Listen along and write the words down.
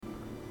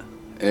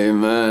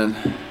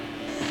Amen.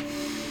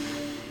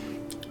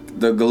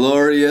 The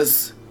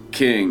glorious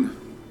King.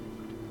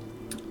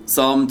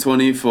 Psalm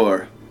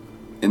 24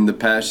 in the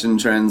Passion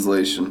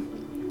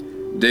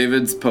Translation.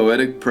 David's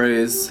poetic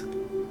praise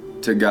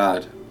to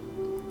God.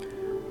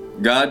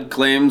 God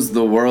claims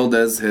the world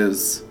as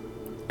his.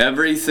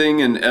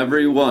 Everything and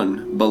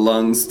everyone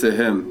belongs to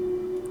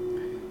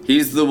him.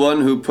 He's the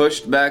one who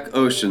pushed back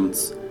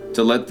oceans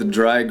to let the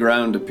dry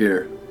ground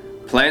appear,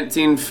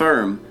 planting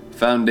firm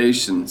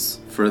foundations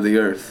for the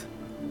earth.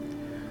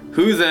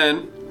 Who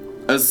then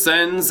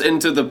ascends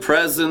into the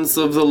presence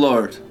of the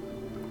Lord?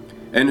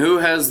 And who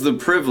has the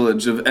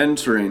privilege of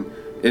entering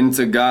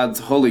into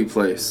God's holy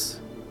place?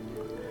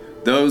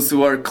 Those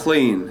who are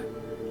clean,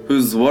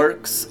 whose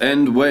works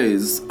and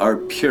ways are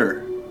pure,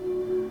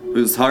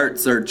 whose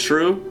hearts are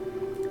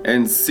true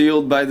and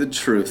sealed by the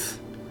truth,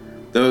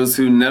 those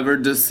who never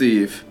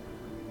deceive,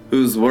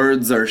 whose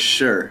words are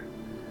sure.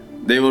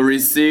 They will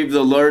receive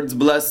the Lord's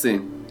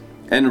blessing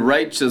and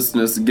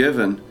righteousness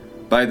given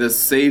by the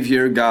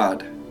Savior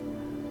God.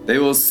 They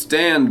will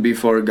stand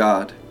before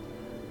God,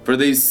 for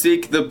they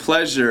seek the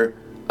pleasure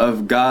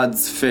of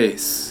God's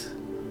face.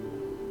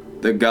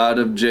 The God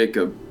of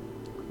Jacob,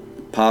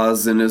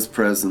 pause in his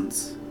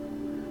presence.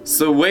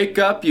 So wake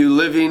up, you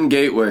living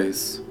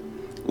gateways.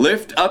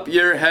 Lift up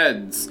your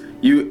heads,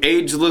 you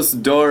ageless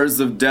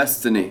doors of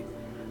destiny.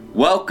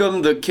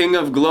 Welcome the King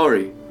of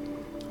glory,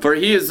 for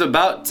he is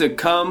about to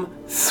come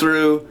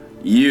through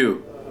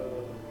you.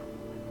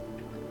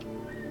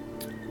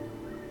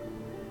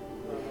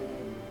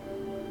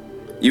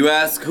 You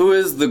ask, who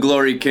is the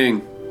glory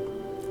King?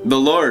 The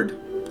Lord,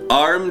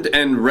 armed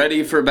and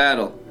ready for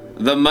battle,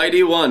 the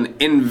mighty one,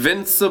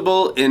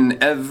 invincible in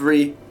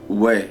every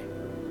way.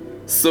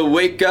 So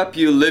wake up,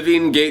 you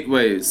living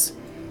gateways,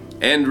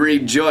 and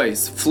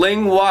rejoice.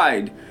 Fling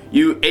wide,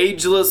 you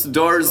ageless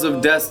doors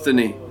of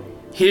destiny.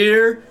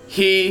 Here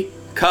he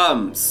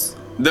comes.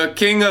 The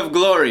King of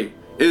glory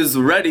is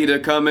ready to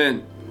come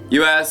in.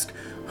 You ask,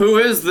 who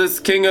is this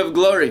King of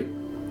glory?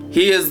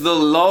 He is the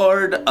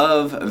Lord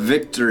of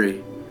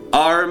victory,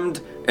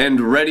 armed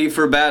and ready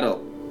for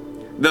battle.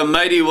 The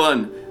mighty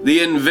one,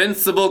 the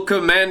invincible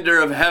commander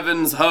of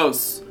heaven's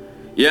hosts.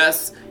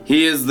 Yes,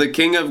 he is the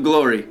King of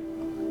glory.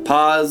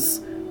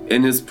 Pause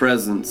in his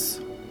presence.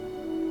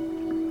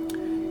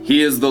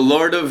 He is the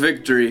Lord of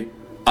victory,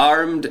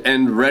 armed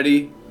and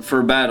ready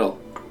for battle.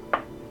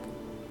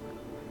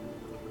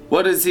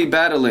 What is he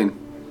battling?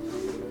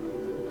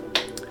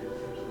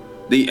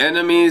 The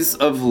enemies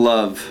of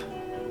love.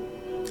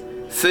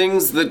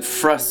 Things that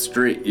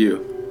frustrate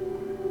you.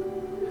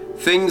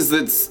 Things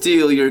that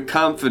steal your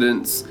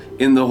confidence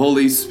in the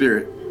Holy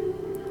Spirit.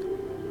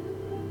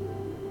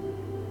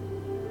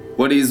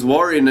 What he's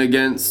warring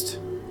against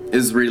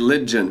is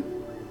religion.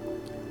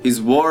 He's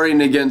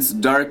warring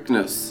against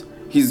darkness.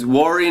 He's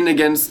warring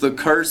against the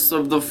curse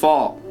of the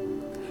fall.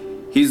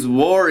 He's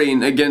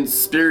warring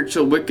against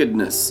spiritual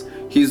wickedness.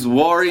 He's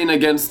warring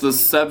against the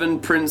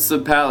 7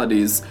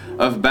 principalities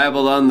of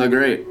Babylon the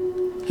Great.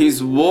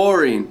 He's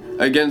warring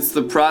against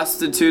the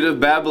prostitute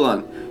of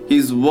Babylon.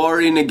 He's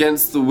warring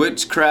against the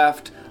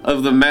witchcraft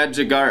of the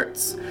magic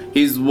arts.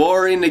 He's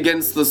warring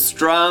against the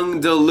strong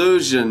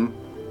delusion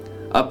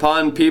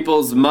upon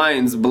people's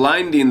minds,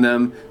 blinding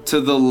them to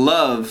the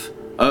love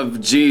of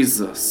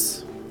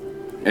Jesus.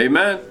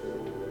 Amen.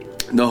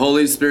 The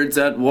Holy Spirit's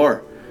at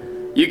war.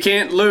 You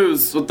can't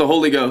lose with the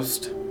Holy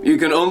Ghost. You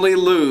can only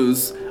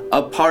lose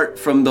apart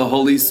from the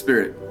Holy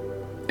Spirit.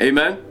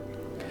 Amen.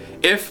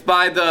 If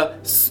by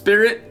the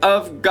Spirit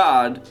of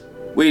God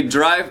we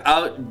drive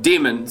out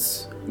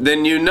demons,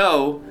 then you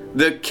know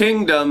the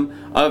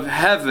kingdom of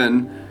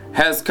heaven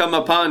has come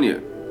upon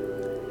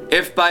you.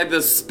 If by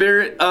the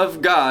Spirit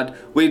of God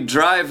we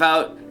drive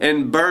out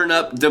and burn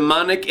up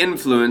demonic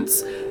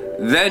influence,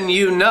 then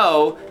you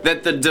know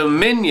that the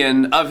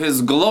dominion of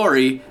his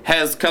glory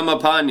has come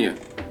upon you.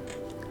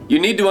 You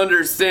need to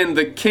understand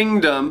the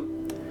kingdom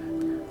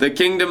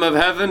of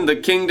heaven, the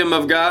kingdom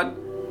of God.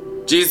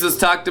 Jesus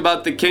talked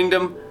about the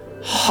kingdom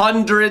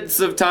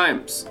hundreds of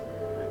times.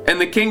 And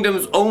the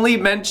kingdom's only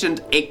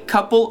mentioned a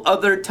couple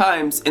other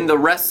times in the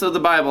rest of the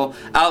Bible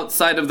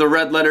outside of the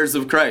red letters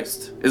of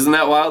Christ. Isn't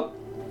that wild?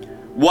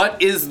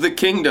 What is the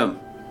kingdom?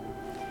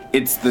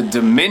 It's the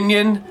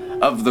dominion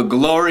of the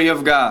glory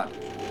of God.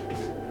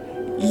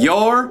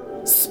 Your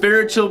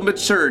spiritual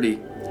maturity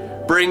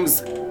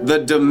brings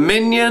the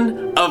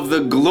dominion of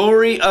the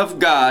glory of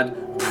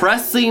God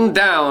pressing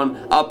down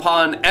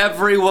upon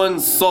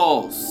everyone's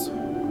souls.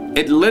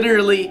 It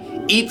literally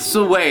eats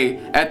away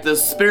at the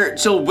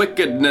spiritual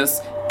wickedness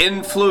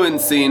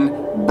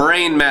influencing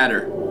brain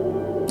matter.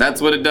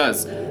 That's what it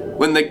does.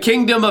 When the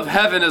kingdom of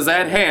heaven is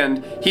at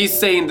hand, he's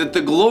saying that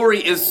the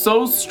glory is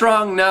so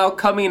strong now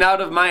coming out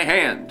of my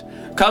hand,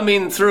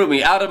 coming through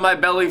me, out of my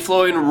belly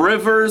flowing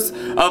rivers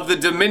of the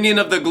dominion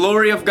of the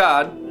glory of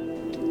God,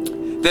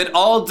 that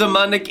all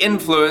demonic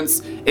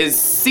influence is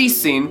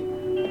ceasing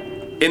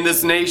in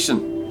this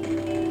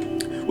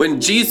nation.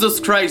 When Jesus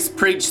Christ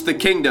preached the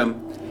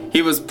kingdom,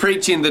 he was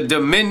preaching the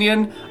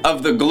dominion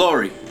of the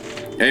glory.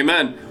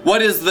 Amen.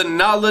 What is the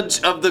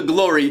knowledge of the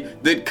glory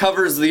that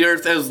covers the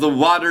earth as the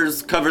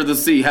waters cover the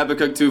sea?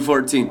 Habakkuk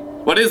 2:14.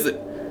 What is it?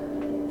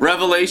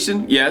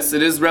 Revelation? Yes,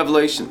 it is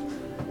revelation.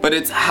 But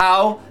it's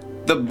how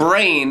the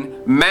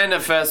brain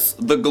manifests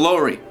the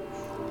glory.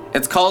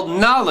 It's called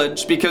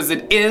knowledge because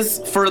it is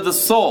for the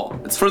soul.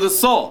 It's for the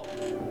soul.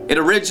 It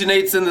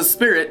originates in the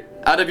spirit.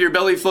 Out of your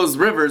belly flows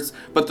rivers.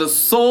 But the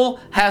soul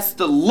has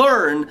to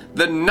learn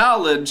the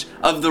knowledge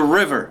of the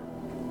river.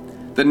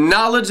 The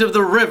knowledge of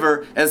the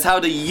river is how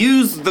to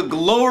use the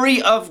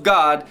glory of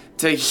God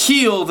to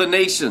heal the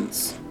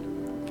nations.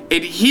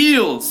 It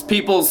heals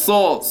people's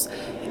souls.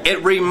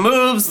 It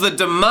removes the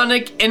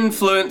demonic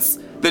influence.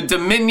 The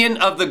dominion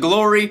of the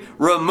glory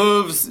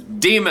removes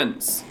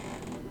demons.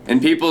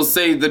 And people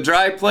say the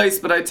dry place,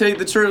 but I tell you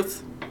the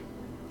truth.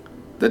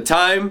 The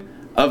time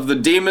of the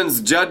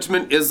demon's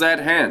judgment is at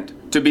hand,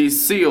 to be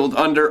sealed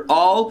under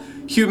all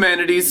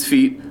humanity's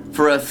feet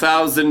for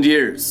 1,000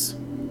 years.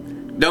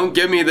 Don't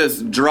give me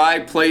this dry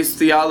place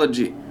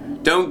theology.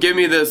 Don't give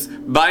me this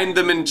bind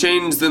them in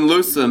chains and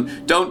loose them.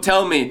 Don't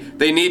tell me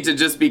they need to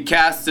just be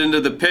cast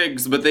into the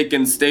pigs, but they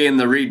can stay in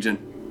the region.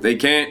 They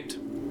can't.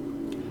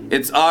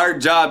 It's our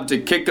job to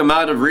kick them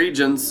out of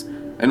regions,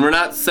 and we're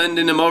not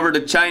sending them over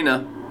to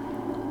China.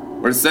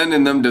 We're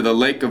sending them to the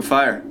lake of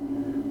fire.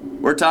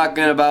 We're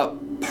talking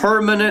about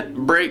permanent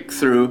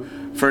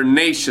breakthrough for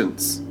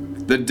nations.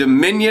 The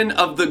dominion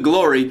of the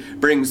glory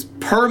brings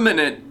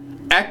permanent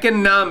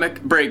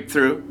economic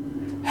breakthrough,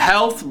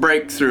 health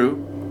breakthrough,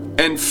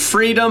 and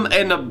freedom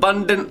and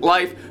abundant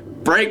life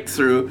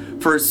breakthrough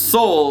for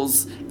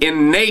souls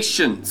in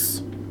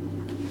nations.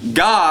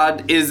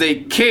 God is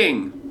a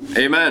king.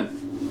 Amen.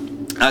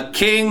 A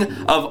king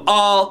of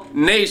all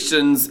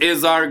nations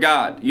is our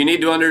God. You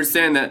need to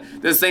understand that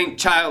this ain't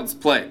child's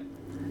play.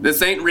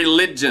 This ain't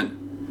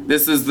religion.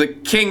 This is the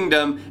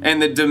kingdom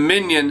and the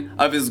dominion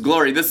of his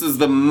glory. This is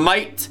the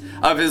might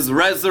of his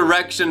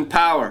resurrection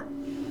power.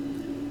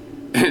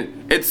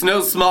 It's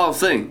no small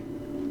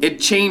thing. It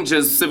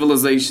changes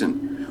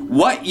civilization.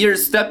 What you're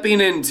stepping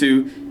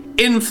into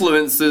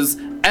influences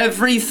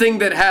everything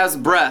that has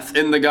breath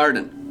in the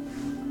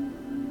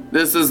garden.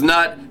 This is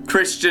not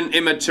Christian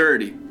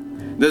immaturity.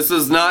 This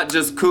is not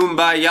just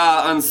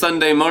kumbaya on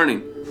Sunday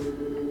morning.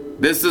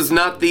 This is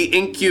not the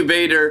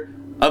incubator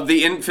of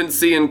the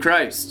infancy in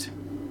Christ.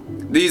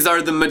 These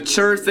are the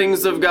mature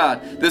things of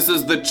God. This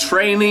is the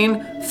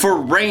training for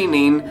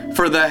reigning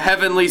for the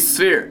heavenly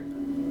sphere.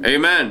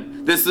 Amen.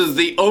 This is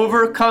the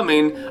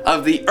overcoming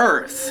of the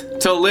earth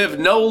to live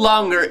no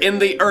longer in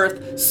the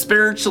earth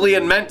spiritually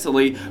and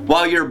mentally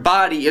while your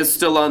body is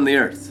still on the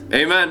earth.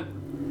 Amen.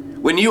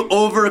 When you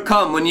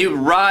overcome, when you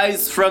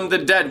rise from the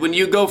dead, when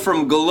you go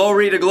from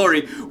glory to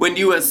glory, when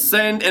you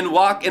ascend and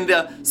walk in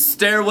the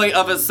stairway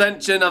of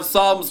ascension of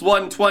Psalms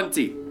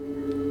 120,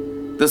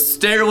 the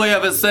stairway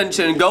of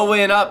ascension,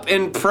 going up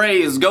in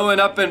praise, going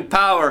up in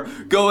power,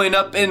 going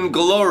up in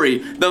glory,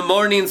 the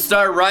morning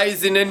star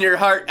rising in your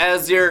heart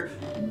as your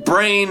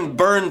brain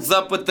burns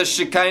up with the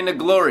Shekinah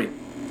glory.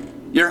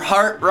 Your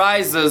heart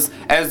rises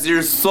as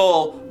your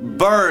soul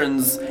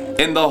burns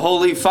in the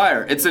holy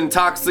fire. It's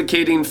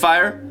intoxicating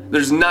fire.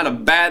 There's not a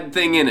bad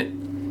thing in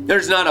it.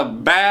 There's not a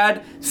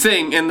bad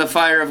thing in the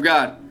fire of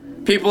God.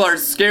 People are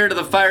scared of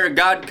the fire of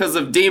God because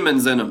of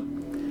demons in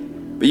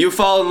them. But you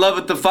fall in love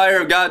with the fire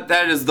of God,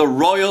 that is the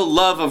royal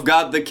love of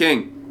God the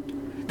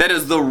King. That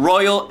is the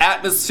royal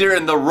atmosphere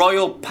and the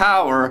royal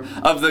power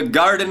of the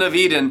Garden of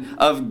Eden,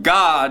 of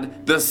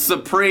God, the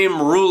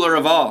supreme ruler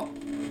of all.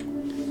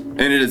 And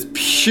it is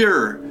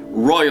pure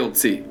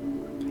royalty.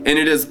 And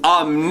it is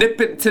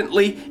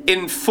omnipotently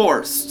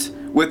enforced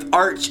with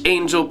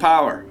archangel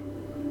power,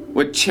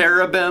 with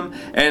cherubim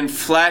and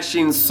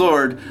flashing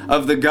sword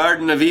of the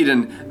Garden of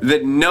Eden,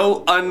 that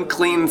no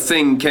unclean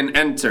thing can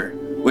enter.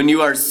 When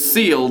you are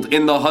sealed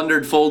in the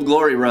 100-fold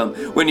glory realm,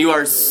 when you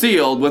are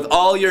sealed with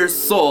all your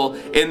soul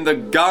in the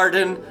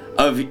Garden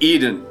of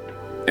Eden.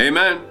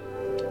 Amen.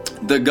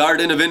 The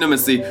Garden of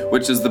Intimacy,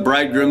 which is the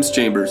bridegroom's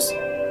chambers,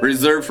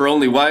 reserved for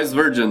only wise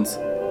virgins.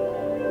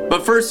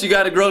 But first you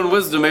got to grow in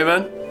wisdom,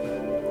 amen?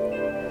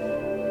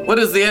 What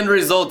is the end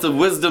result of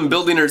wisdom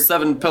building her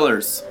 7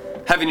 pillars?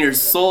 Having your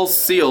soul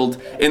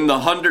sealed in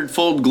the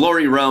 100-fold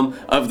glory realm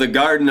of the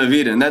Garden of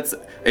Eden. That's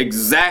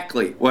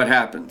exactly what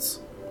happens.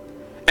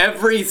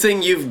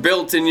 Everything you've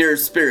built in your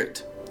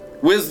spirit.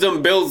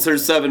 Wisdom builds her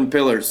 7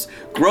 pillars.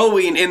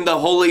 Growing in the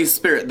Holy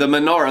Spirit, the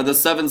menorah, the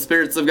 7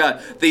 spirits of God.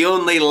 The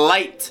only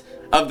light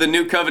of the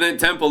New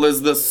Covenant temple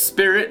is the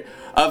Spirit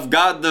of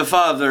God the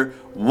Father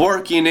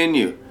working in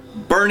you.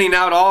 Burning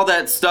out all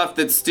that stuff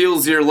that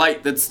steals your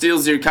light, that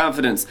steals your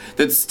confidence,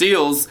 that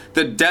steals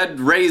the dead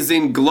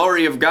raising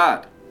glory of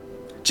God.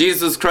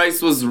 Jesus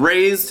Christ was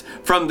raised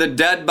from the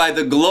dead by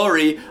the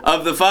glory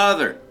of the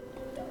Father.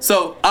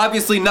 So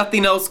obviously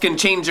nothing else can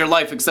change your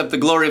life except the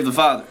glory of the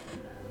Father,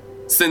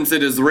 since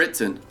it is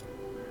written.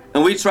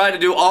 And we try to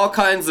do all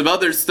kinds of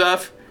other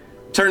stuff,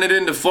 turn it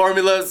into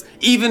formulas,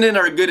 even in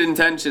our good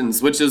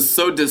intentions, which is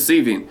so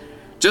deceiving.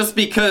 Just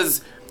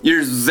because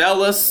you're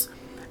zealous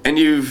and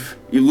you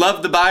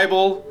love the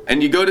Bible,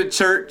 and you go to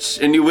church,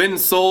 and you win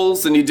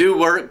souls, and you do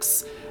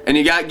works, and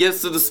you got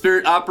gifts of the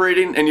Spirit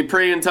operating, and you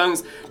pray in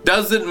tongues,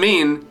 doesn't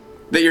mean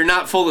that you're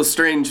not full of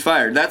strange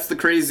fire. That's the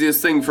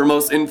craziest thing for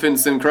most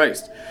infants in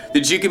Christ.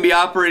 That you can be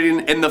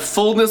operating in the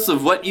fullness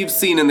of what you've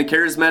seen in the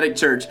charismatic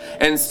church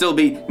and still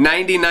be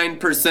 99%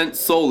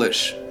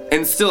 soulish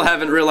and still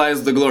haven't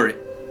realized the glory.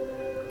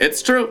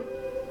 It's true.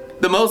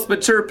 The most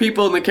mature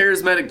people in the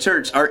charismatic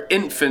church are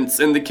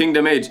infants in the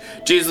kingdom age.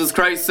 Jesus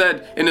Christ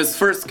said in his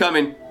first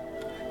coming,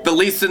 the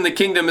least in the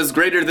kingdom is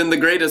greater than the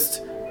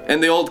greatest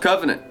in the old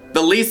covenant.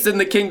 The least in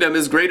the kingdom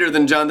is greater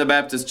than John the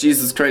Baptist,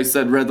 Jesus Christ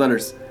said, red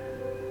letters.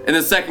 In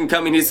the second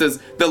coming, he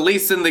says, the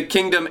least in the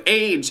kingdom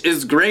age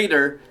is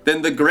greater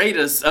than the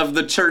greatest of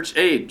the church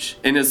age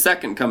in his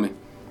second coming.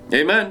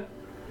 Amen.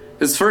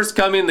 His first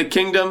coming, the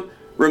kingdom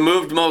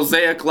removed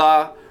Mosaic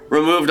law,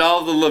 removed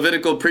all the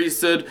Levitical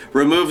priesthood,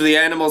 removed the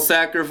animal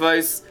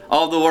sacrifice,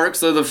 all the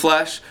works of the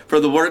flesh for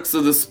the works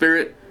of the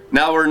Spirit.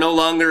 Now we're no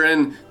longer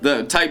in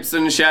the types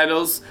and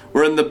shadows.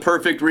 We're in the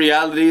perfect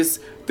realities,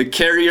 the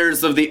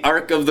carriers of the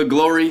ark of the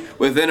glory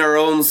within our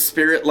own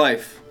spirit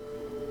life.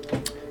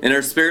 And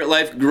our spirit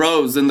life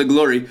grows in the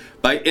glory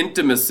by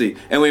intimacy.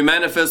 And we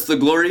manifest the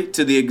glory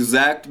to the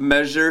exact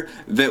measure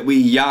that we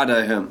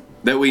yada him,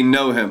 that we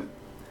know him.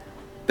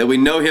 That we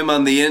know him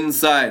on the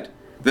inside.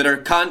 That our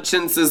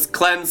conscience is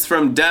cleansed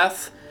from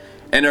death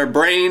and our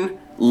brain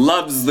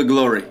loves the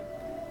glory.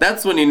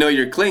 That's when you know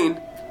you're clean.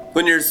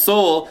 When your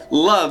soul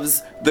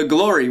loves the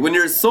glory. When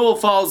your soul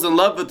falls in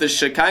love with the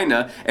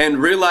Shekinah and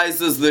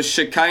realizes the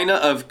Shekinah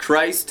of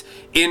Christ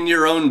in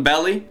your own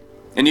belly,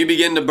 and you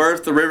begin to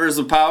birth the rivers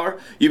of power,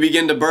 you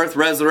begin to birth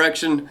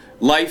resurrection,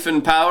 life,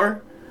 and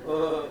power,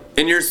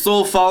 and your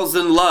soul falls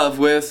in love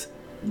with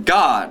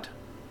God,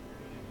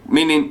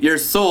 meaning your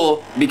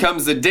soul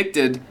becomes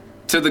addicted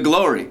to the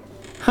glory.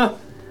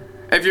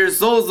 If your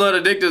soul's not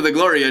addicted to the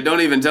glory,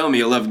 don't even tell me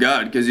you love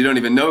God, because you don't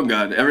even know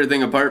God.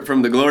 Everything apart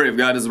from the glory of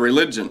God is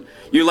religion.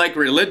 You like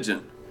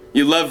religion.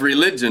 You love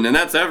religion, and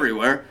that's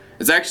everywhere.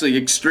 It's actually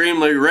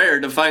extremely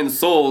rare to find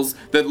souls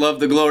that love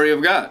the glory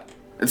of God.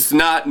 It's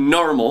not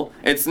normal.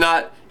 It's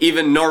not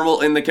even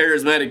normal in the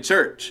charismatic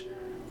church.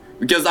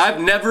 Because I've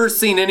never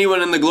seen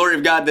anyone in the glory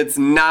of God that's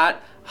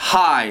not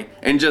high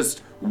and just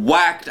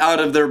whacked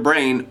out of their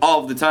brain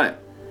all the time.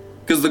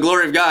 Because the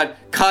glory of God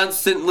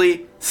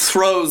constantly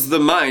throws the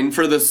mind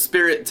for the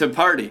spirit to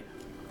party.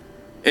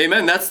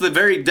 Amen. That's the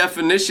very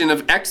definition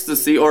of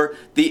ecstasy, or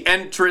the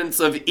entrance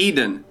of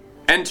Eden.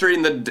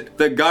 Entering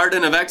the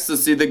garden of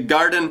ecstasy, the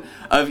garden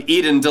of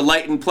Eden,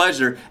 delight and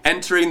pleasure.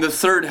 Entering the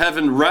third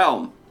heaven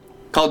realm,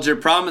 called your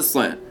promised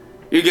land.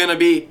 You're going to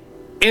be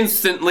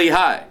instantly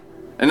high.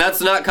 And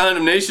that's not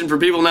condemnation for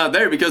people not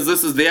there, because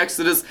this is the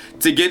Exodus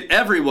to get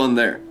everyone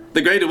there.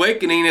 The Great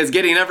Awakening is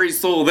getting every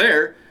soul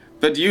there,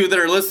 but you that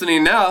are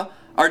listening now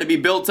are to be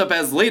built up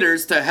as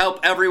leaders to help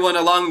everyone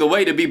along the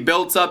way to be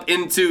built up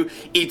into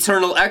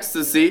eternal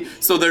ecstasy,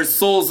 so their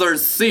souls are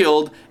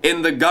sealed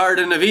in the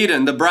Garden of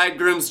Eden, the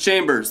bridegroom's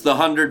chambers, the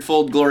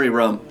 100-fold glory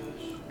realm.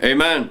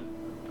 Amen.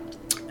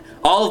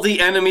 All the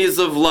enemies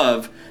of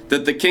love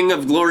that the King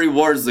of Glory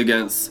wars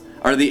against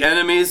are the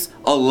enemies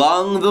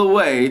along the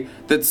way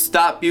that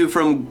stop you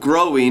from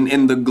growing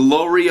in the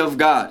glory of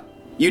God.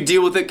 You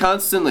deal with it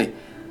constantly.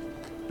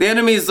 The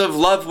enemies of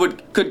love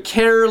could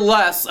care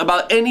less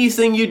about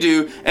anything you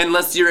do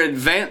unless you're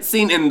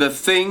advancing in the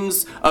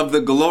things of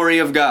the glory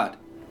of God.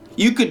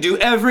 You could do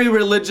every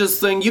religious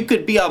thing. You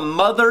could be a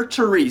Mother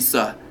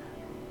Teresa,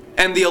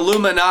 and the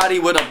Illuminati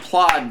would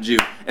applaud you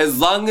as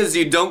long as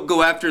you don't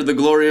go after the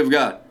glory of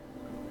God.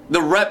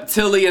 The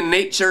reptilian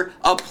nature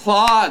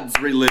applauds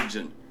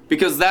religion,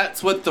 because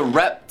that's what the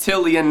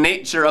reptilian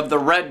nature of the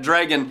red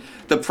dragon,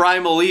 the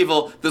primal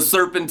evil, the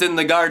serpent in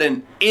the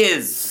garden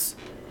is.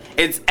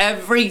 It's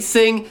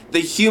everything the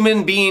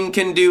human being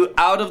can do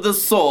out of the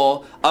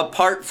soul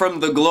apart from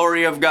the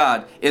glory of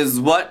God is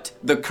what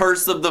the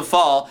curse of the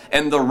fall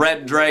and the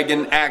red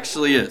dragon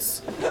actually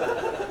is.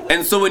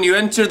 And so when you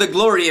enter the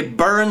glory, it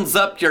burns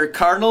up your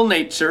carnal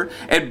nature,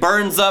 it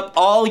burns up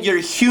all your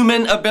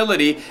human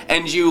ability,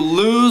 and you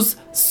lose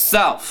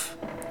self,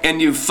 and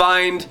you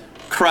find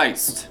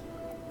Christ,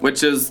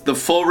 which is the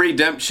full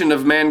redemption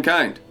of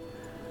mankind.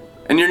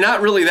 And you're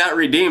not really that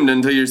redeemed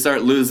until you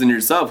start losing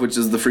yourself, which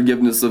is the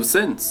forgiveness of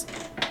sins.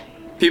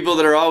 People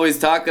that are always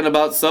talking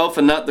about self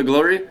and not the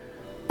glory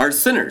are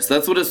sinners.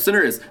 That's what a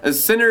sinner is. A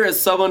sinner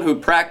is someone who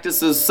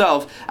practices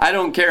self. I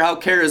don't care how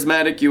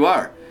charismatic you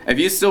are. If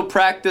you still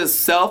practice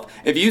self,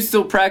 if you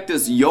still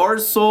practice your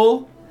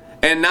soul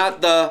and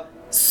not the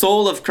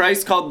soul of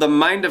Christ, called the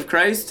mind of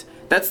Christ,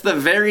 that's the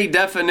very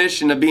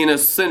definition of being a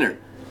sinner.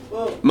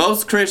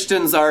 Most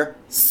Christians are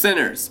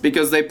sinners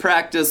because they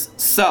practice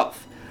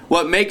self.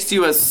 What makes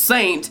you a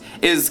saint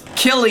is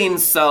killing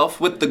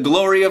self with the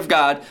glory of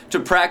God to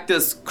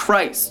practice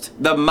Christ,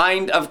 the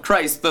mind of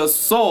Christ, the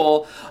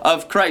soul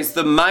of Christ,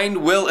 the mind,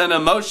 will, and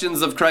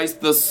emotions of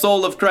Christ, the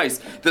soul of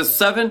Christ. The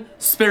seven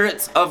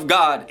spirits of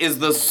God is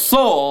the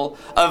soul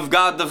of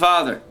God the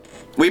Father.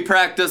 We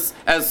practice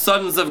as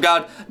sons of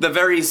God the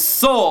very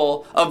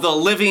soul of the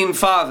living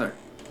Father,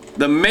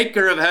 the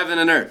maker of heaven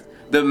and earth,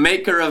 the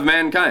maker of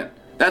mankind.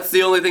 That's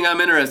the only thing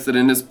I'm interested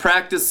in, is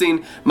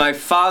practicing my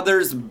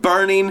Father's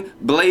burning,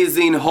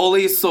 blazing,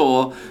 holy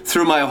soul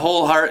through my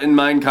whole heart and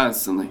mind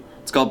constantly.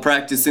 It's called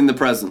practicing the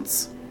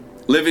presence.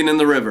 Living in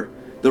the river.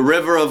 The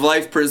river of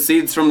life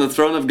proceeds from the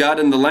throne of God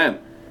and the Lamb.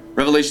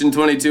 Revelation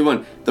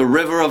 22:1. The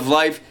river of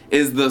life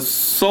is the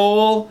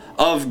soul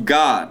of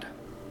God.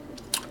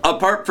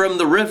 Apart from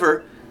the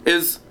river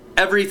is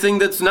everything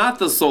that's not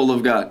the soul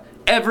of God.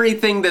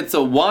 Everything that's a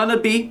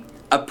wannabe,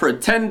 a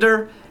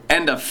pretender,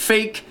 and a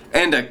fake,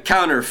 and a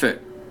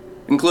counterfeit.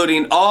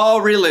 Including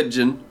all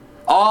religion,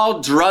 all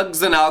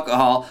drugs and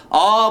alcohol,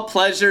 all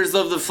pleasures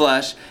of the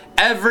flesh,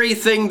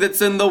 everything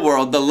that's in the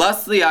world, the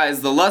lust of the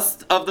eyes, the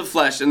lust of the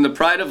flesh, and the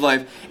pride of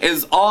life,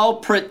 is all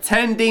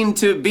pretending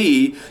to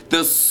be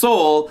the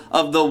soul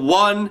of the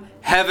one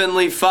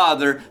heavenly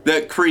Father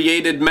that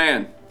created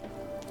man.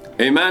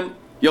 Amen?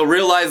 You'll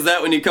realize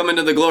that when you come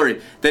into the glory,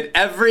 that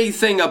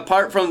everything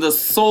apart from the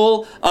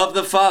soul of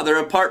the Father,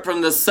 apart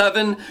from the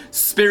seven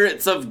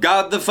spirits of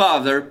God the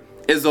Father,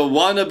 is a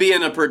wannabe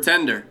and a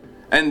pretender.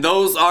 And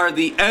those are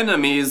the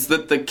enemies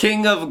that the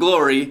King of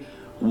Glory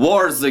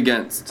wars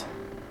against.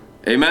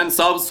 Amen.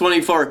 Psalms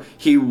 24,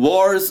 he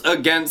wars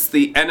against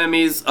the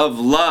enemies of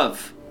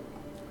love.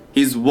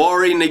 He's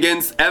warring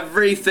against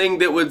everything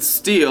that would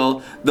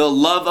steal the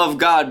love of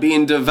God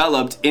being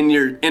developed in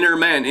your inner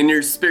man, in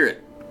your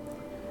spirit.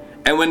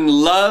 And when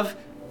love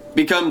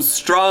becomes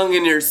strong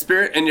in your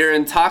spirit and you're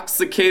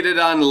intoxicated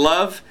on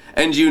love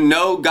and you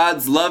know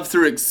God's love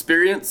through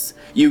experience,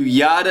 you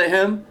yada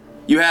him,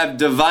 you have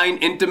divine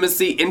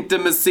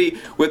intimacy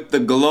with the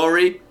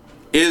glory,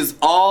 is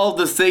all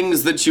the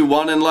things that you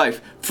want in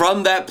life.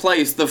 From that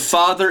place, the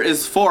Father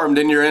is formed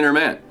in your inner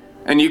man.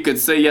 And you could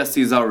say, yes,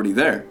 he's already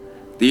there.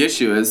 The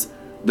issue is,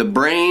 the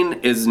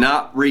brain is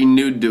not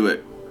renewed to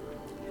it.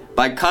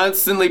 By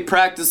constantly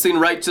practicing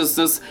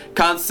righteousness,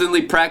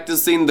 constantly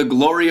practicing the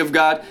glory of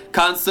God,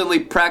 constantly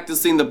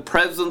practicing the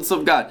presence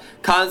of God,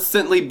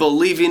 constantly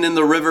believing in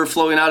the river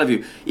flowing out of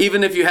you.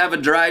 Even if you have a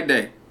dry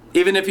day,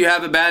 even if you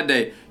have a bad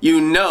day,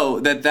 you know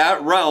that that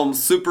realm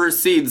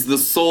supersedes the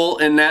soul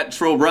and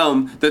natural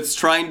realm that's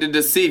trying to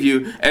deceive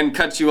you and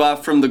cut you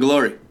off from the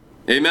glory.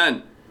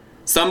 Amen.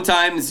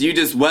 Sometimes you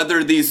just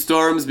weather these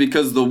storms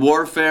because the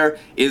warfare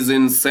is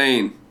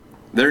insane.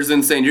 There's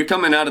insane. You're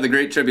coming out of the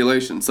Great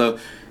Tribulation. So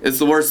it's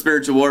the worst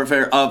spiritual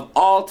warfare of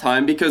all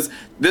time, because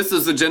this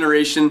is a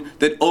generation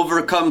that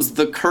overcomes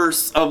the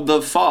curse of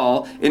the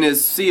fall and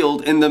is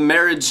sealed in the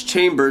marriage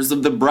chambers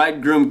of the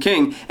bridegroom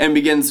king and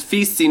begins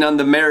feasting on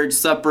the marriage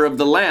supper of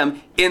the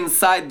Lamb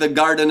inside the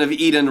Garden of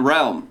Eden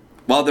realm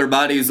while their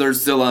bodies are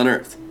still on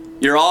earth.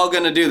 You're all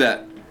going to do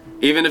that.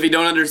 Even if you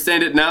don't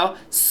understand it now,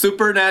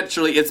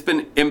 supernaturally it's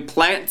been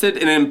implanted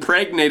and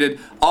impregnated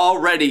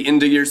already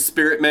into your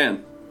spirit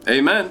man.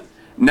 Amen.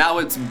 Now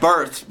it's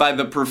birthed by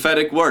the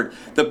prophetic word.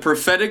 The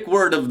prophetic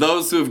word of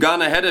those who have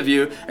gone ahead of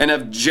you and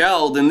have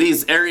gelled in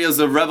these areas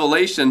of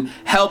revelation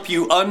help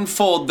you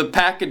unfold the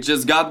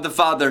packages God the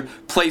Father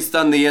placed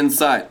on the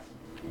inside.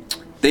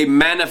 They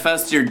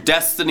manifest your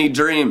destiny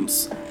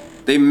dreams.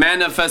 They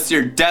manifest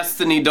your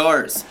destiny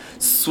doors.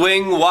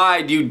 Swing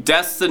wide, you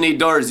destiny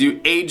doors, you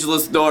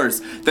ageless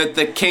doors, that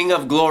the King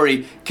of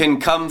Glory can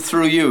come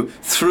through you,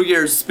 through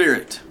your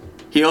spirit.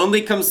 He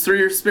only comes through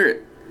your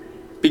spirit,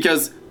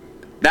 because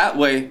that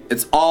way,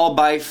 it's all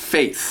by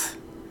faith.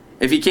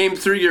 If he came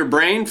through your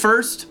brain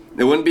first,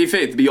 it wouldn't be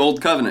faith. It'd be Old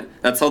Covenant.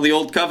 That's how the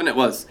Old Covenant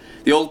was.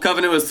 The Old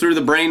Covenant was through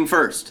the brain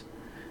first,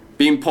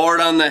 being poured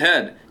on the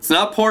head. It's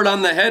not poured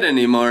on the head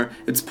anymore.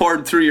 It's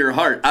poured through your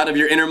heart, out of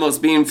your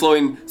innermost being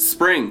flowing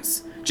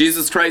springs.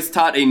 Jesus Christ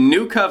taught a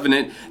new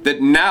covenant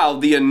that now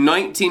the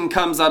anointing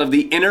comes out of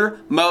the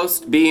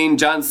innermost being,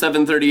 John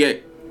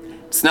 7:38.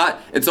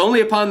 It's only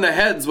upon the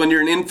heads when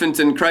you're an infant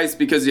in Christ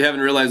because you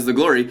haven't realized the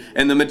glory,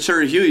 and the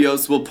mature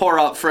huios will pour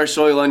out fresh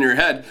oil on your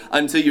head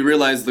until you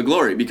realize the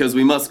glory, because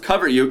we must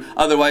cover you,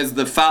 otherwise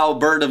the foul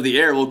bird of the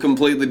air will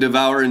completely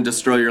devour and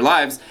destroy your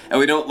lives,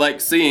 and we don't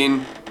like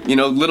seeing,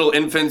 little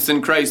infants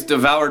in Christ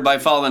devoured by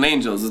fallen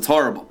angels. It's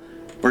horrible.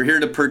 We're here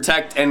to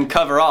protect and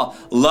cover all.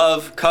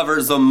 Love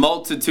covers a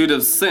multitude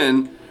of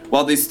sin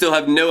while they still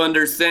have no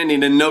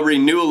understanding and no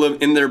renewal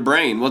in their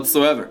brain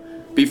whatsoever.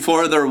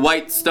 Before they're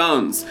white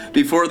stones,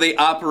 before they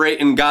operate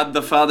in God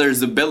the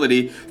Father's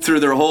ability through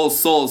their whole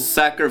soul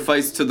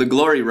sacrificed to the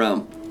glory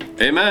realm.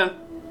 Amen.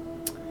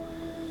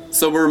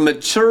 So we're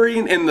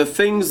maturing in the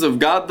things of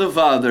God the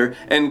Father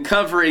and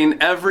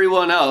covering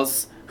everyone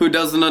else who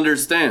doesn't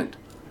understand.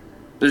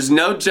 There's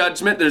no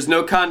judgment, there's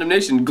no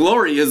condemnation.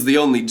 Glory is the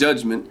only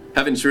judgment.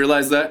 Haven't you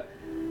realized that?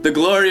 The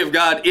glory of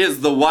God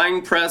is the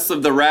winepress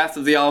of the wrath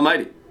of the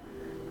Almighty.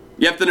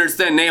 You have to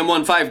understand, Nahum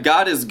 1:5,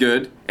 God is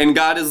good and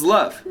God is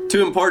love.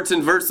 Two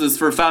important verses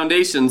for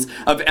foundations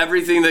of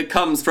everything that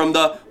comes from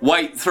the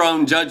white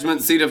throne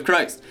judgment seat of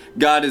Christ.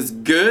 God is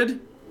good,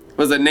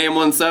 was that Nahum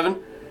 1:7?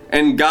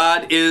 And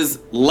God is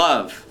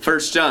love,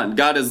 1 John.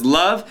 God is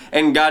love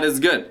and God is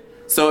good.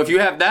 So if you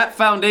have that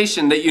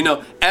foundation that you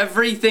know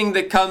everything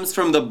that comes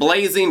from the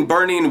blazing,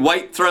 burning,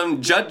 white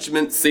throne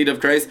judgment seat of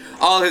Christ,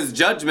 all his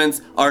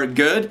judgments are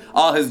good,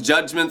 all his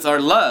judgments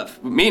are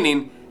love,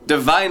 meaning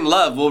divine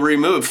love will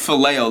remove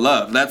phileo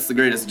love. That's the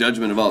greatest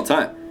judgment of all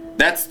time.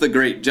 That's the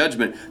great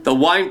judgment. The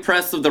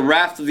winepress of the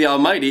wrath of the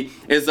Almighty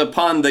is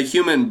upon the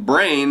human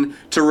brain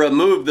to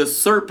remove the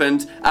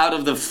serpent out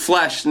of the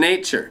flesh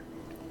nature.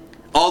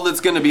 All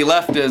that's going to be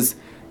left is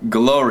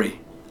glory.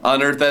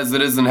 On earth as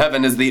it is in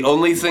heaven is the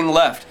only thing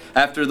left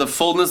after the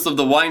fullness of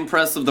the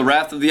winepress of the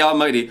wrath of the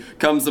Almighty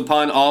comes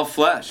upon all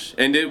flesh.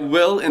 And it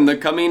will in the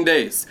coming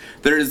days.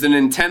 There is an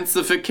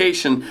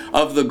intensification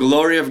of the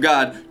glory of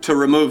God to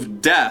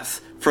remove death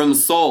from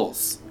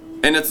souls.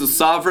 And it's a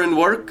sovereign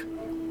work.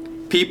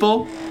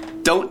 People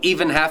don't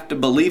even have to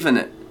believe in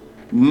it.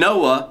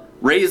 Noah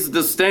raised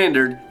the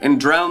standard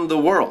and drowned the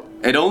world.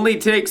 It only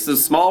takes a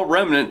small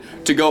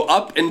remnant to go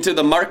up into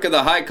the mark of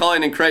the high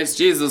calling in Christ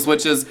Jesus,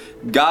 which is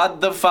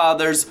God the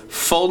Father's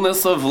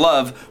fullness of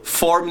love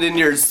formed in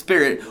your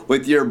spirit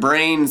with your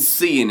brain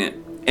seeing it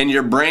and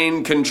your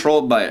brain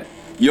controlled by it.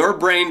 Your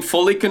brain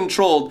fully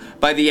controlled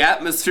by the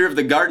atmosphere of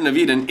the Garden of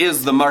Eden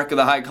is the mark of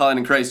the high calling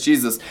in Christ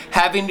Jesus.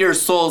 Having your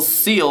soul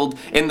sealed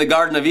in the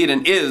Garden of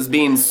Eden is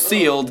being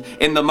sealed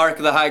in the mark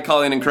of the high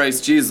calling in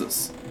Christ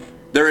Jesus.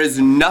 There is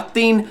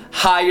nothing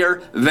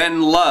higher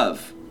than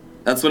love.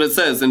 That's what it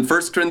says in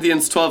 1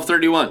 Corinthians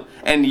 12:31.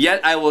 And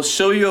yet I will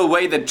show you a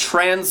way that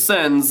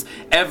transcends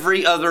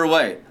every other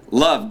way.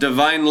 Love,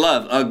 divine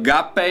love,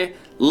 agape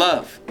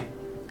love.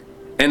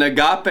 And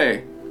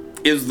agape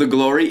is the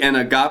glory, and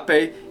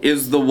agape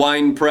is the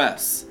wine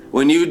press.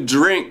 When you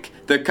drink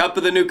the cup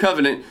of the new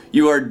covenant,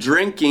 you are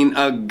drinking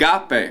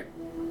agape.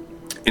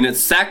 And it's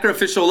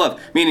sacrificial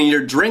love, meaning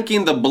you're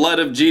drinking the blood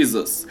of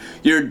Jesus.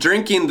 You're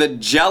drinking the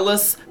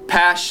jealous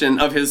passion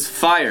of his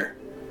fire.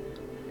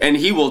 And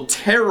he will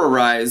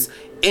terrorize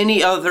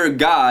any other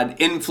god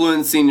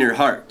influencing your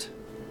heart.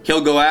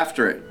 He'll go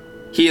after it.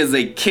 He is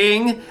a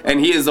king and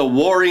he is a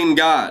warring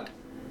God.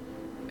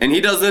 And he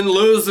doesn't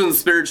lose in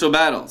spiritual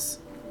battles.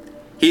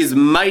 He's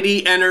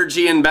mighty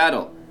energy in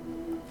battle.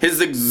 His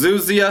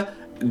exousia,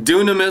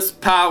 dunamis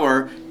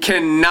power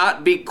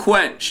cannot be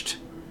quenched.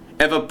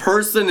 If a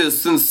person is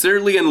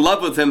sincerely in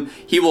love with him,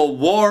 he will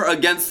war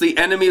against the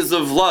enemies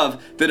of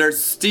love that are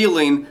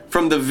stealing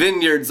from the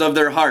vineyards of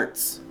their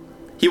hearts.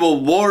 He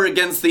will war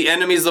against the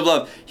enemies of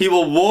love. He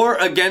will war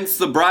against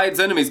the bride's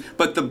enemies.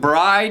 But the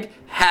bride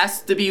has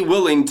to be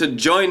willing to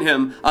join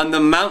him on the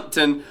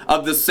mountain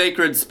of the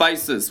sacred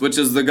spices, which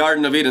is the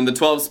Garden of Eden, the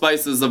 12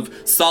 spices of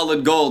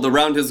solid gold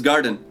around his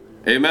garden.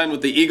 Amen,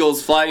 with the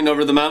eagles flying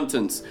over the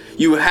mountains.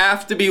 You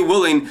have to be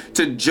willing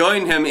to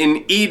join him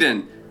in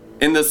Eden,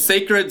 in the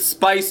sacred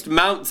spiced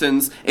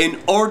mountains, in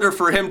order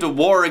for him to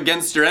war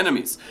against your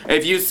enemies.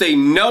 If you say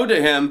no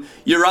to him,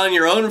 you're on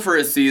your own for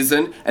a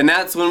season, and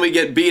that's when we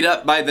get beat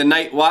up by the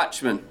night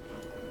watchman.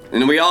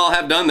 And we all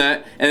have done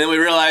that, and then we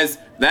realize,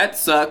 that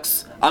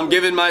sucks. I'm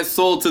giving my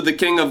soul to the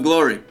King of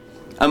Glory.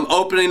 I'm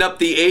opening up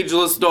the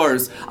ageless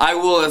doors. I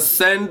will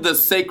ascend the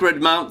sacred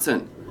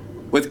mountain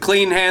with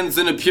clean hands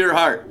and a pure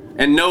heart,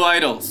 and no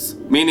idols,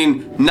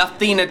 meaning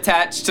nothing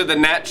attached to the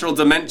natural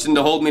dimension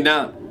to hold me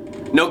down.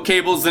 No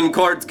cables and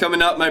cords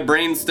coming out my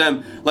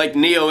brainstem like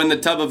Neo in the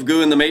tub of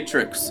goo in the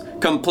Matrix.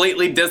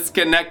 Completely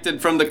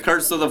disconnected from the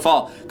curse of the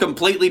fall.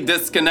 Completely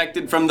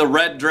disconnected from the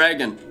red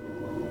dragon,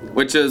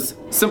 which is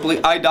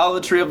simply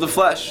idolatry of the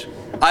flesh.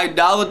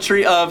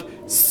 Idolatry of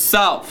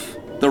self.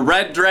 The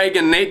red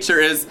dragon nature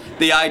is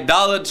the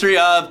idolatry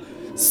of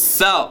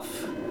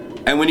self.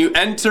 And when you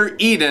enter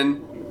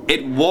Eden,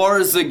 it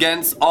wars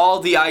against all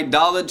the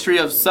idolatry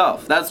of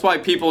self. That's why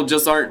people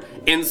just aren't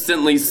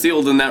instantly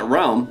sealed in that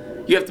realm.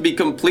 You have to be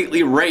completely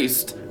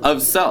erased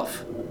of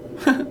self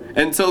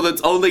until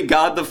it's only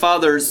God the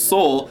Father's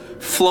soul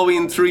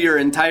flowing through your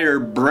entire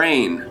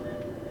brain.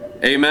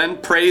 Amen.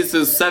 Praise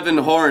his 7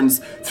 horns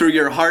through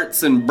your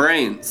hearts and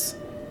brains.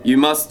 You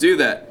must do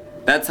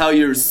that. That's how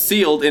you're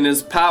sealed in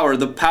his power,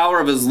 the power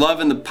of his love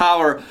and the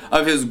power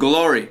of his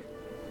glory.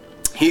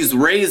 He's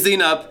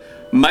raising up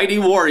mighty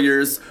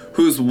warriors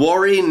whose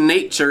warring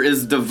nature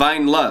is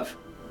divine love.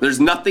 There's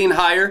nothing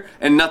higher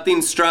and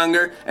nothing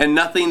stronger and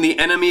nothing the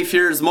enemy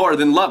fears more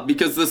than love,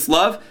 because this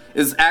love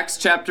is Acts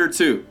chapter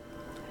 2.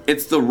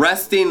 It's the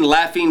resting,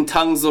 laughing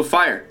tongues of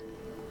fire.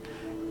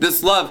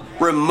 This love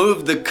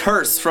removed the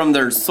curse from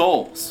their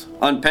souls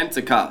on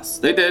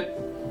Pentecost. They did.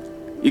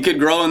 You could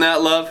grow in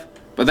that love,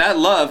 but that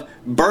love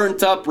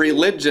burnt up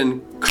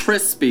religion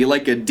crispy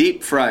like a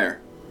deep fryer.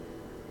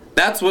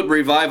 That's what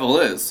revival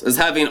is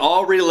having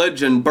all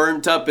religion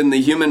burnt up in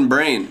the human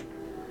brain.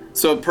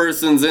 So a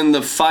person's in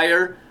the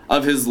fire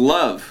of his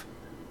love,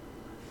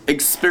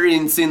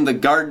 experiencing the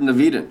Garden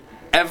of Eden.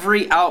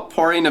 Every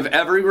outpouring of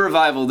every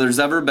revival there's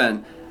ever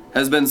been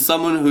has been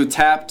someone who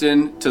tapped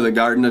into the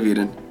Garden of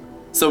Eden.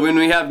 So when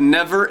we have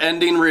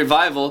never-ending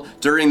revival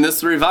during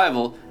this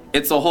revival,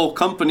 it's a whole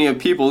company of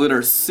people that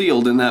are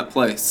sealed in that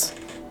place.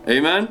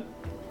 Amen?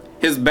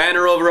 His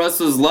banner over us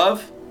is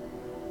love,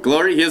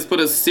 glory. He has put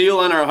a seal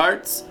on our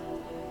hearts.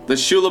 The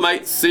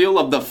Shulamite seal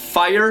of the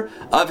fire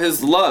of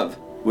his love.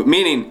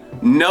 Meaning,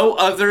 no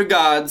other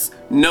gods,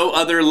 no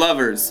other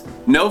lovers,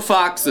 no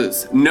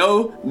foxes,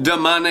 no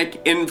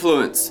demonic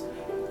influence.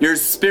 Your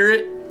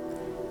spirit,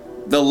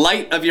 the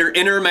light of your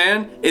inner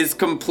man, is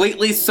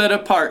completely set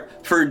apart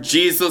for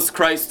Jesus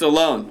Christ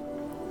alone.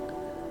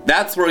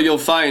 That's where you'll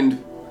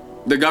find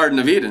the Garden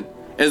of Eden,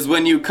 is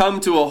when you come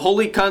to a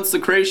holy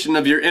consecration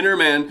of your inner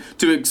man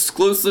to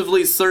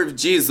exclusively serve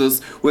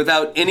Jesus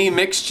without any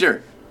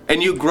mixture.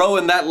 And you grow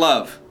in that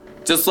love.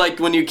 Just like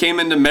when you came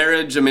into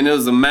marriage, it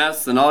was a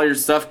mess and all your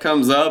stuff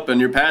comes up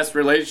and your past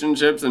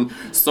relationships and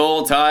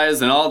soul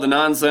ties and all the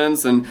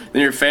nonsense and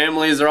then your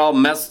families are all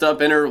messed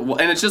up and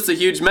it's just a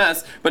huge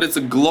mess, but it's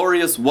a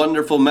glorious,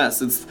 wonderful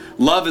mess.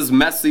 Love is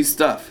messy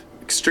stuff,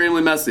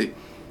 extremely messy.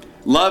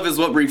 Love is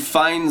what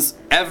refines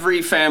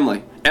every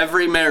family,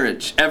 every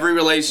marriage, every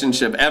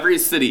relationship, every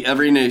city,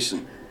 every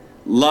nation.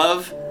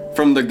 Love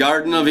from the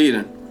Garden of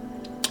Eden.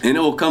 And it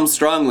will come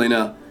strongly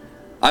now.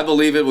 I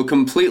believe it will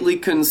completely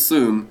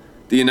consume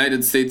the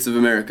United States of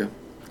America.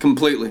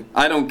 Completely.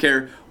 I don't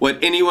care what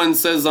anyone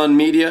says on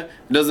media.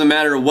 It doesn't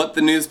matter what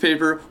the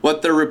newspaper,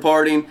 what they're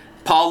reporting.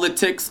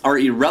 Politics are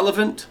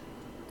irrelevant.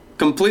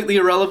 Completely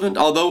irrelevant.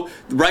 Although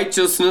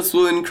righteousness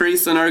will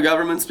increase in our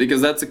governments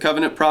because that's a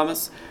covenant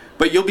promise.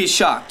 But you'll be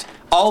shocked.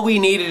 All we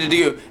needed to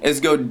do is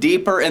go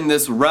deeper in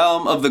this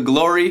realm of the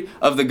glory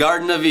of the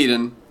Garden of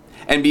Eden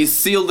and be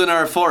sealed in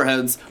our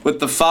foreheads with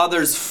the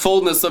Father's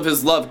fullness of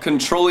His love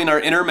controlling our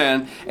inner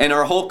man and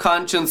our whole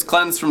conscience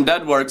cleansed from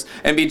dead works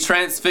and be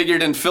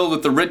transfigured and filled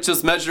with the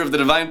richest measure of the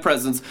divine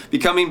presence,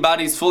 becoming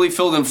bodies fully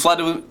filled and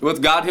flooded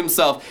with God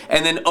Himself,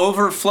 and then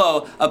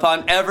overflow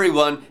upon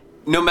everyone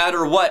no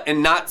matter what,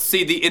 and not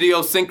see the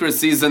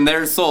idiosyncrasies in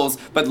their souls,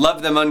 but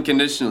love them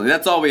unconditionally.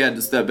 That's all we had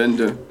to step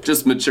into,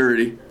 just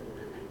maturity.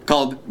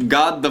 Called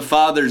God the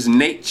Father's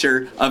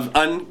nature of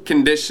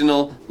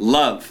unconditional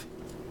love.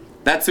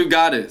 That's who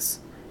God is.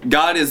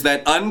 God is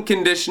that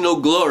unconditional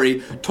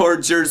glory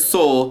towards your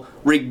soul,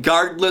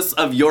 regardless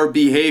of your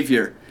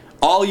behavior.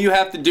 All you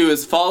have to do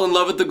is fall in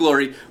love with the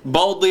glory,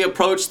 boldly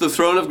approach the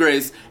throne of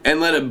grace, and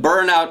let it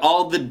burn out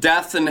all the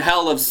death and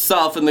hell of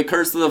self and the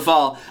curse of the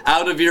fall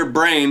out of your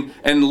brain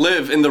and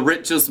live in the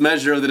richest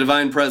measure of the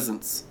divine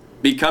presence.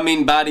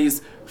 Becoming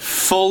bodies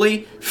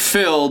fully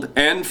filled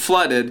and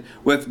flooded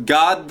with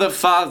God the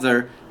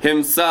Father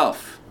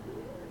Himself.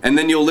 And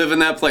then you'll live in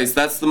that place.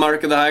 That's the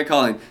mark of the high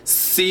calling.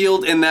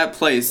 Sealed in that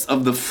place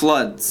of the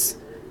floods.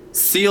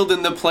 Sealed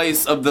in the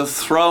place of the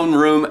throne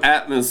room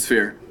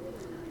atmosphere.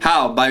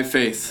 How? By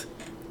faith.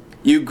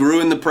 You grew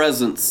in the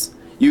presence.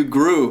 You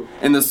grew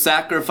in the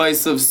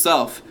sacrifice of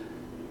self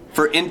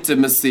for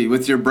intimacy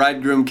with your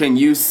bridegroom king.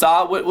 You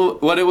saw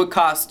what it would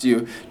cost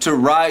you to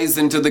rise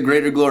into the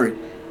greater glory.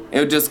 It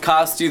would just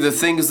cost you the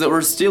things that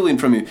were stealing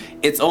from you.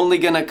 It's only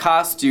going to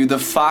cost you the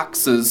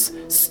foxes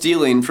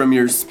stealing from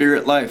your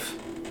spirit life.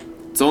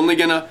 It's only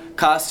going to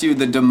cost you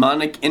the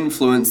demonic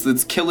influence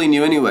that's killing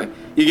you anyway.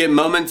 You get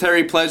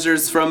momentary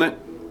pleasures from it,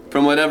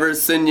 from whatever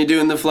sin you do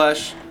in the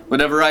flesh,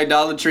 whatever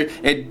idolatry.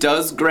 It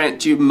does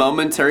grant you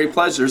momentary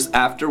pleasures.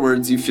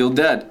 Afterwards, you feel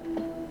dead.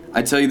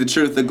 I tell you the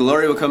truth, the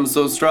glory will come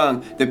so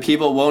strong that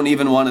people won't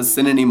even want to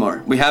sin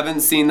anymore. We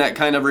haven't seen that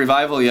kind of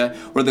revival yet,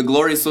 where the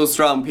glory is so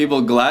strong,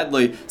 people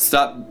gladly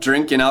stop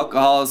drinking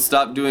alcohol,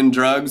 stop doing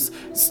drugs,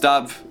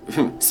 stop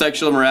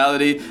sexual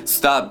immorality,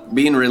 stop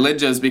being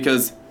religious,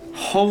 because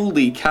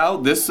holy cow,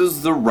 this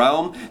is the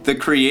realm the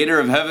Creator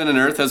of heaven and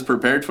earth has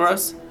prepared for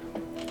us.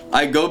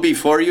 I go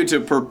before you to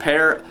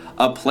prepare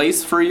a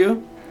place for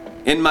you.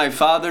 In my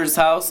Father's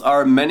house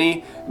are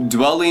many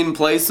dwelling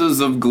places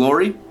of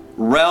glory,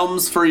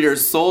 realms for your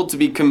soul to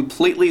be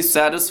completely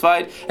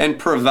satisfied and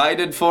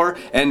provided for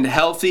and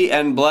healthy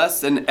and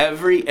blessed in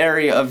every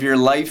area of your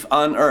life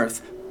on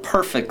earth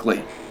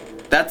perfectly.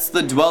 That's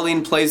the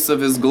dwelling place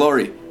of His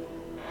glory.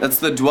 That's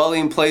the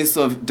dwelling place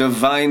of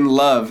divine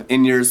love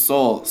in your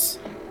souls.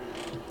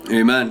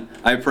 Amen.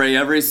 I pray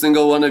every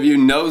single one of you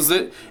knows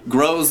it,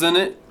 grows in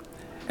it,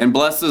 and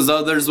blesses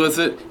others with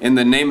it in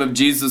the name of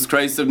Jesus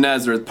Christ of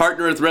Nazareth.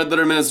 Partner with Red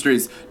Letter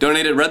Ministries.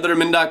 Donate at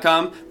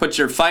redlettermin.com. Put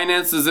your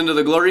finances into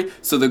the glory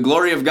so the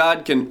glory of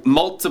God can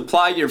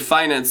multiply your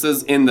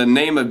finances in the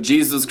name of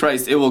Jesus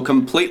Christ. It will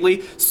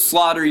completely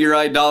slaughter your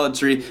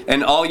idolatry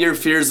and all your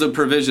fears of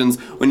provisions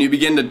when you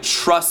begin to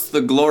trust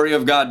the glory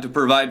of God to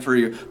provide for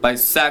you by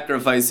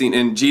sacrificing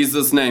in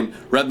Jesus' name.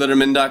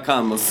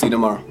 redlettermin.com. We'll see you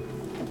tomorrow.